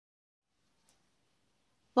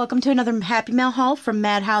Welcome to another Happy Mail haul from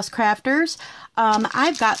Madhouse Crafters.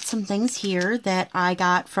 I've got some things here that I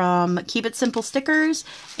got from Keep It Simple Stickers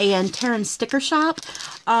and Tarins Sticker Shop.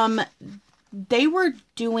 They were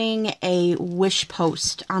doing a wish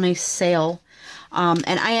post on a sale, and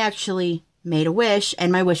I actually made a wish,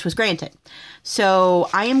 and my wish was granted. So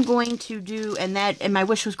I am going to do, and my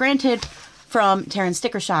wish was granted from Tarins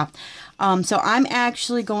Sticker Shop. So I'm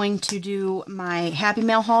actually going to do my Happy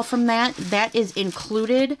Mail haul from that. That is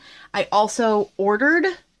included. I also ordered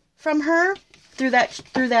from her through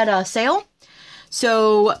that sale.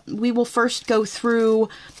 So we will first go through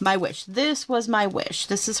my wish. This was my wish.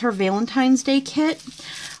 This is her Valentine's Day kit.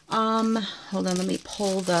 Hold on, let me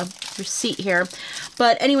pull the receipt here.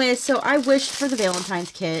 But anyways, so I wished for the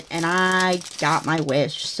Valentine's kit, and I got my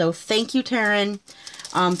wish. So thank you, Taryn,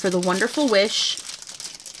 for the wonderful wish.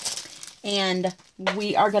 And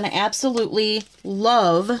we are going to absolutely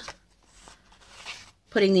love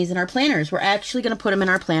putting these in our planners. We're actually going to put them in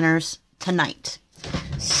our planners tonight.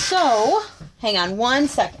 So, hang on one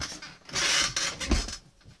second.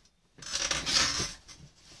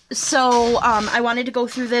 So, I wanted to go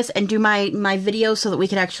through this and do my video so that we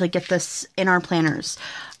could actually get this in our planners.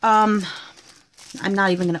 I'm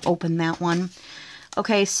not even going to open that one.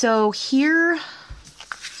 Okay, so here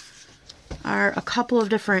are a couple of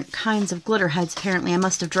different kinds of glitter heads. Apparently I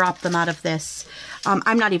must have dropped them out of this.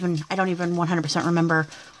 I don't even 100% remember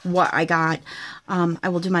what I got. I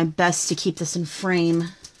will do my best to keep this in frame.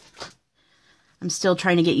 I'm still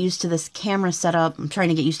trying to get used to this camera setup. I'm trying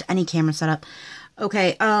to get used to any camera setup.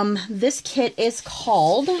 Okay, this kit is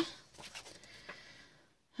called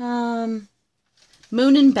Moon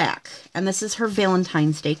and Back, and this is her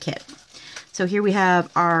Valentine's Day kit. So here we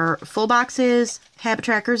have our full boxes, habit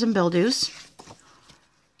trackers, and build-dos,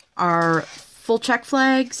 our full check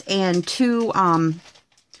flags, and two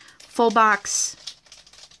full box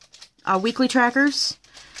weekly trackers,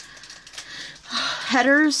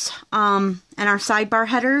 headers, and our sidebar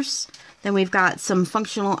headers. Then we've got some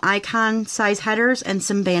functional icon size headers and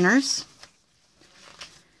some banners.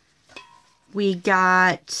 We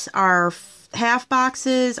got our half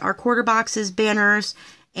boxes, our quarter boxes, banners,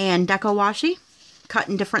 and deco washi cut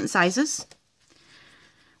in different sizes.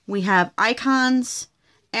 We have icons,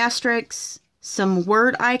 asterisks, some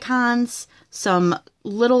word icons, some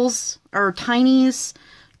littles or tinies,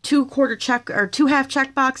 two half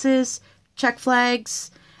check boxes, check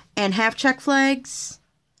flags, and half check flags,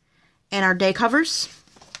 and our day covers.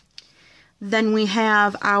 Then we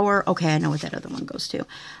have our, okay, I know what that other one goes to.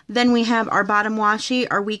 Then we have our bottom washi,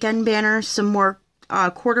 our weekend banner, some more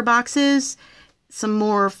quarter boxes, some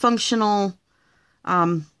more functional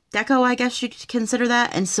deco, I guess you could consider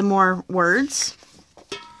that, and some more words.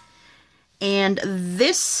 And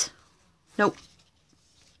this,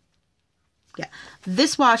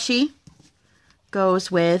 this washi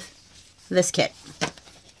goes with this kit.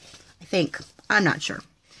 I think. I'm not sure.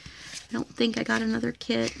 I don't think I got another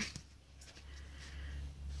kit.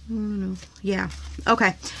 No. Yeah.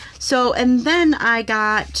 Okay. So, and then I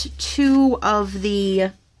got two of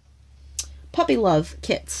the Puppy Love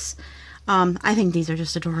kits. I think these are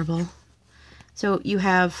just adorable. So you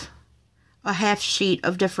have a half sheet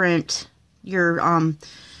of different, seems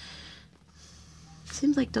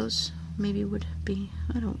like those maybe would be,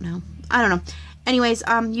 I don't know. Anyways,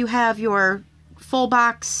 you have your full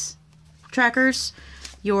box trackers,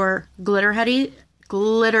 your glitter headers,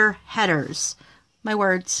 my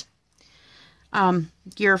words,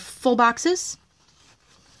 your full boxes,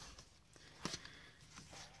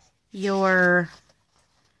 your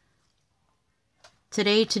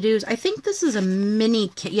today to-dos. I think this is a mini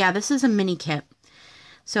kit. Yeah, this is a mini kit.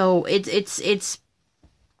 So it's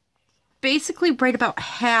basically right about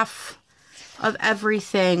half of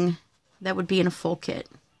everything that would be in a full kit.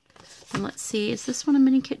 And let's see, is this one a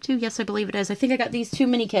mini kit too? Yes, I believe it is. I think I got these two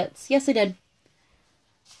mini kits. Yes, I did.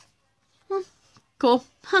 Cool.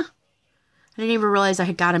 Huh. I didn't even realize I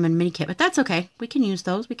had got them in mini kit, but that's okay. We can use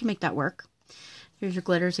those. We can make that work. Here's your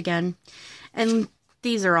glitters again. And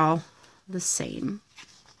these are all the same.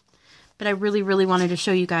 But I really, really wanted to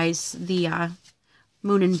show you guys the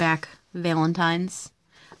Moon and Back Valentines.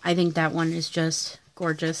 I think that one is just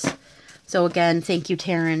gorgeous. So again, thank you,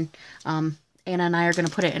 Taryn. Anna and I are going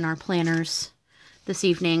to put it in our planners this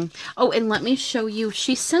evening. Oh, and let me show you.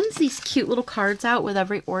 She sends these cute little cards out with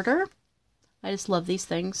every order. I just love these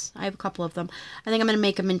things. I have a couple of them. I think I'm going to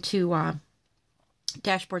make them into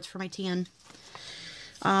dashboards for my tan.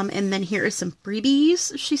 And then here is some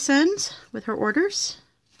freebies she sends with her orders.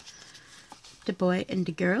 The boy and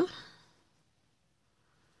the girl.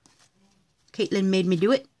 Caitlin made me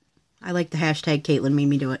do it. I like the hashtag Caitlin made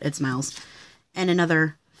me do it. It smiles. And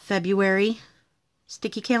another February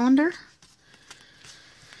sticky calendar.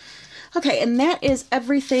 Okay, and that is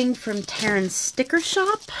everything from Tarins Sticker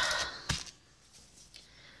Shop.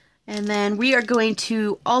 And then we are going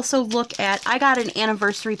to also look at, I got an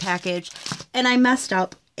anniversary package and I messed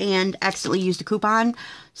up and accidentally used a coupon.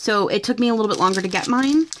 So it took me a little bit longer to get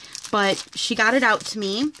mine, but she got it out to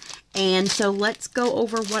me. And so let's go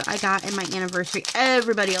over what I got in my anniversary.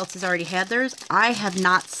 Everybody else has already had theirs. I have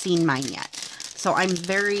not seen mine yet. So I'm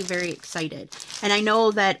very, very excited. And I know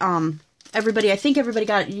that I think everybody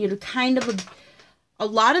got, you know, kind of a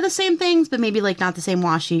lot of the same things, but maybe like not the same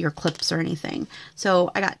washi or clips or anything. So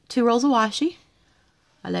I got 2 rolls of washi.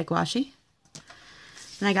 I like washi.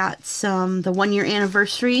 And I got the 1-year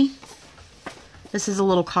anniversary. This is a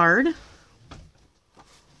little card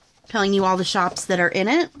telling you all the shops that are in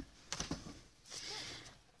it.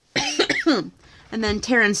 And then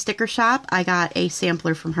Tarins Sticker Shop, I got a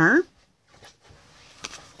sampler from her.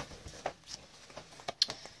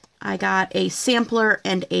 I got a sampler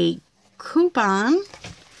and a coupon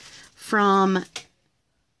from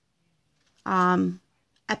Epically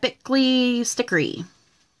Stickery.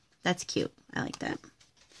 That's cute. I like that.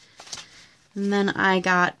 And then I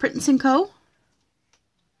got Prints & Co.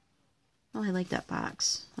 Oh, I like that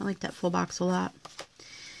box. I like that full box a lot.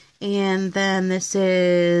 And then this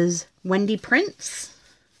is Wendy Prints.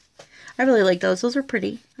 I really like those. Those are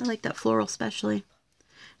pretty. I like that floral especially.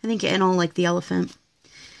 I think I don't like the elephant.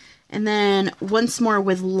 And then Once More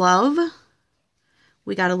with Love.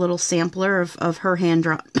 We got a little sampler of her hand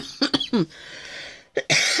drawn.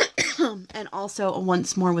 And also a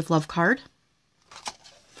Once More with Love card.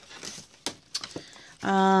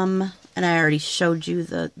 And I already showed you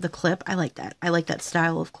the clip. I like that. I like that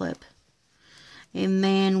style of clip. And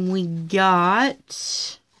then we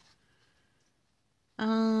got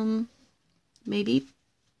maybe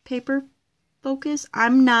Paper Focus.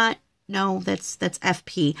 No, that's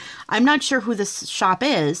FP. I'm not sure who this shop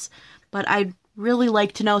is, but I'd really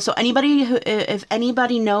like to know. So if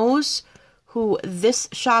anybody knows who this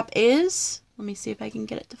shop is, let me see if I can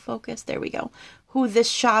get it to focus. There we go. Who this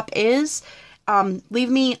shop is, leave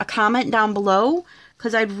me a comment down below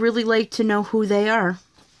because I'd really like to know who they are.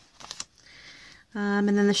 And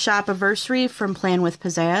then the shop anniversary from Plan with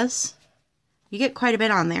Pizzazz. You get quite a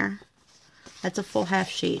bit on there. That's a full half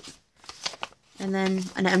sheet. And then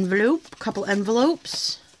an envelope, a couple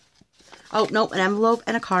envelopes. Oh, no, an envelope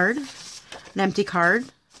and a card. An empty card.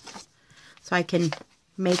 So I can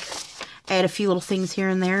add a few little things here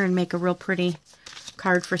and there and make a real pretty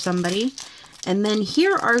card for somebody. And then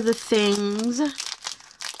here are the things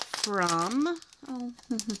from,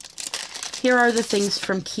 here are the things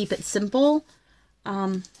from Keep It Simple.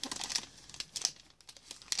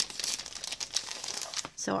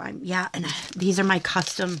 So and these are my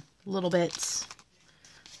custom little bits.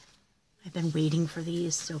 I've been waiting for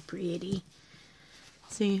these, so pretty.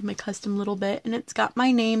 See, my custom little bit, and it's got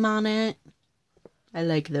my name on it. I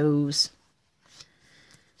like those.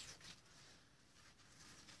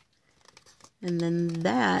 And then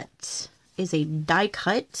that is a die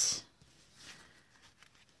cut.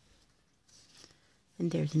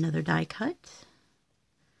 And there's another die cut.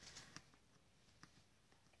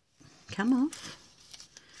 Come off.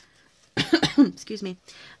 Excuse me.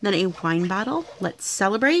 And then a wine bottle. Let's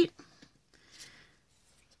Celebrate.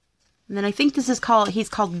 And then I think this is he's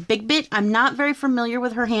called Big Bit. I'm not very familiar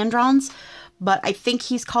with her hand-drawns, but I think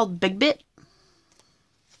he's called Big Bit.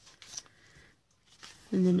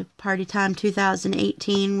 And then Party Time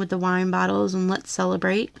 2018 with the wine bottles and Let's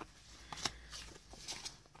Celebrate.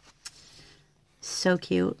 So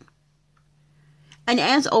cute. And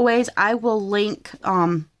as always, I will link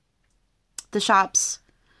the shops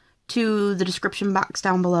to the description box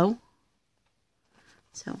down below.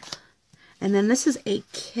 So, and then this is a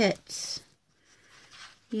kit.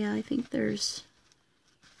 Yeah, I think this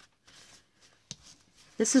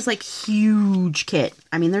is like huge kit.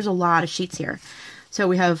 I mean, there's a lot of sheets here. So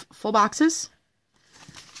we have full boxes,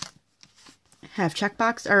 have check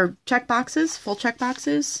boxes, full check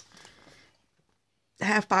boxes,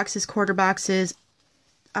 half boxes, quarter boxes,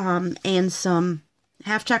 and some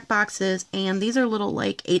half check boxes, and these are little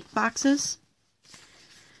like 8 boxes.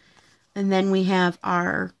 And then we have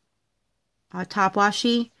our top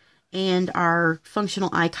washi and our functional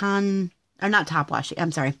icon, or not top washi,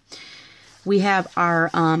 I'm sorry. We have our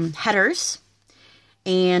headers,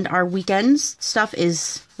 and our weekends stuff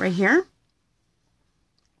is right here.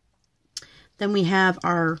 Then we have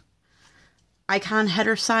our icon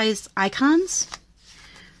header size icons.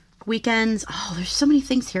 Weekends, oh, there's so many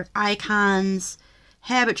things here. Icons,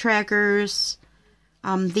 habit trackers.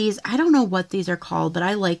 These, I don't know what these are called, but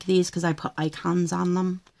I like these because I put icons on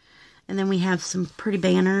them. And then we have some pretty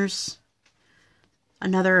banners.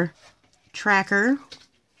 Another tracker.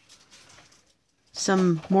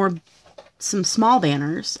 Some small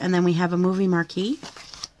banners. And then we have a movie marquee.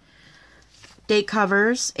 Date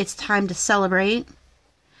covers. It's time to celebrate.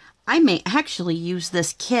 I may actually use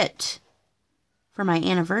this kit for my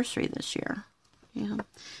anniversary this year. Yeah. And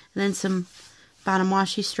then some bottom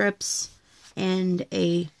washi strips and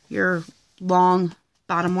your long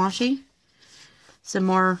bottom washi. Some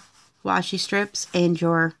more washi strips and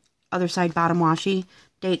your other side bottom washi.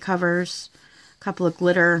 Date covers. A couple of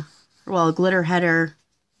glitter, well, a glitter header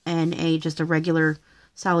and just a regular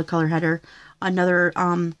solid color header. Another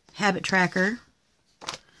habit tracker.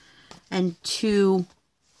 And 2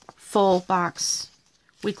 full box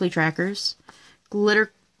weekly trackers.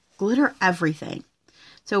 Glitter everything.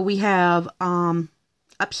 So we have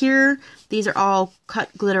up here, these are all cut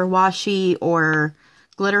glitter washi or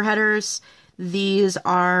glitter headers. These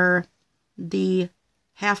are the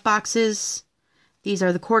half boxes. These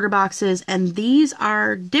are the quarter boxes, and these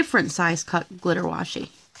are different size cut glitter washi.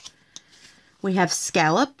 We have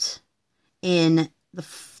scalloped in the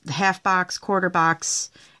half box, quarter box,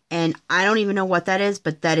 and I don't even know what that is,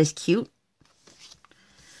 but that is cute.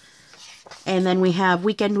 And then we have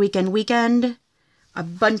weekend, a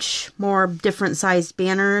bunch more different sized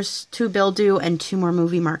banners, 2 bill due, and 2 more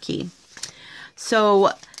movie marquee.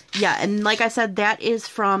 So, yeah, and like I said, that is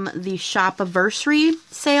from the Shop-iversary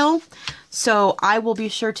sale. So I will be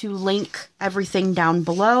sure to link everything down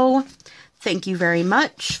below. Thank you very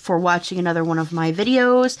much for watching another one of my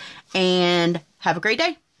videos, and have a great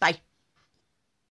day.